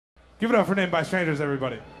Give it up for Named by Strangers,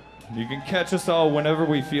 everybody. You can catch us all whenever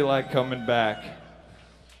we feel like coming back.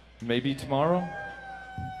 Maybe tomorrow.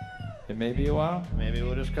 It may be a while. Maybe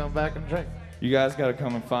we'll just come back and drink. You guys gotta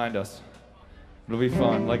come and find us. It'll be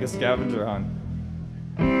fun, like a scavenger hunt.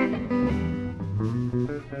 How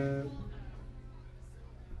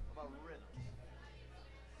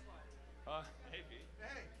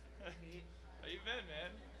you been, man?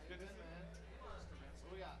 Good to see you.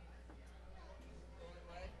 What we got?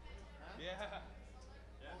 Onlyway? Yeah.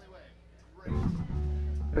 Onlyway. Great.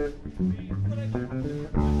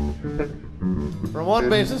 From one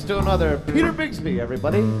bassist to another, Peter Bixby,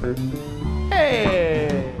 everybody.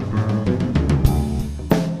 Hey!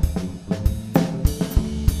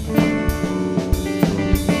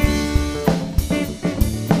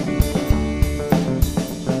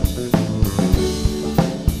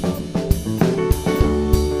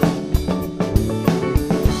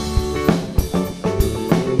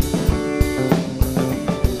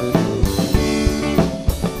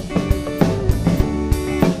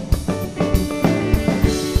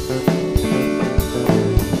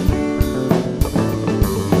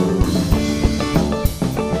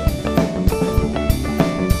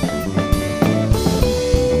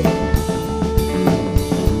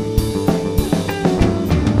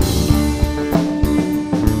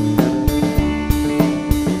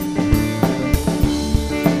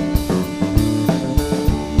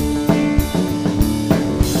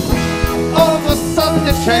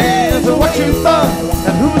 Change of what you thought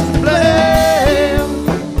and who's to blame.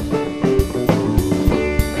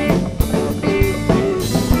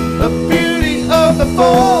 The beauty of the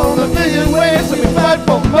fall, a million ways that we fight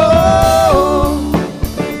for more.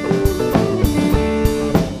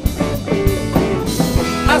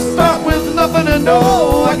 I start with nothing to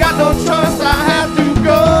know. I got no choice, I have to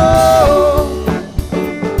go.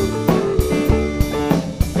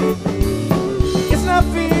 It's not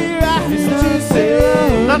fear, I heard you say.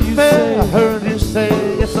 Not fair, I heard you say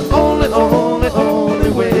it's the only way.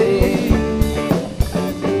 Only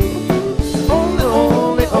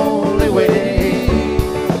way.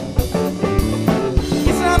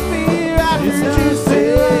 It's not fair, I heard you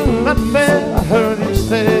say. Not fair, I heard you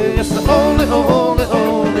say it's the only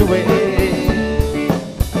way.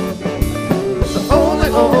 It's the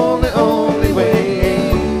only way.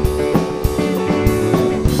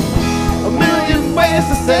 A million ways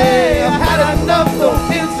to say I've had enough, though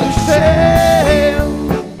it's a shame.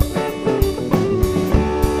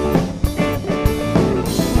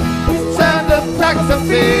 It's time to pack some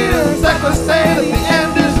fears, like we say that the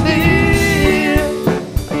end is near.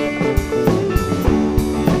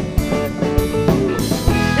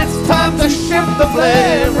 It's time to shift the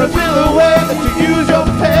blame,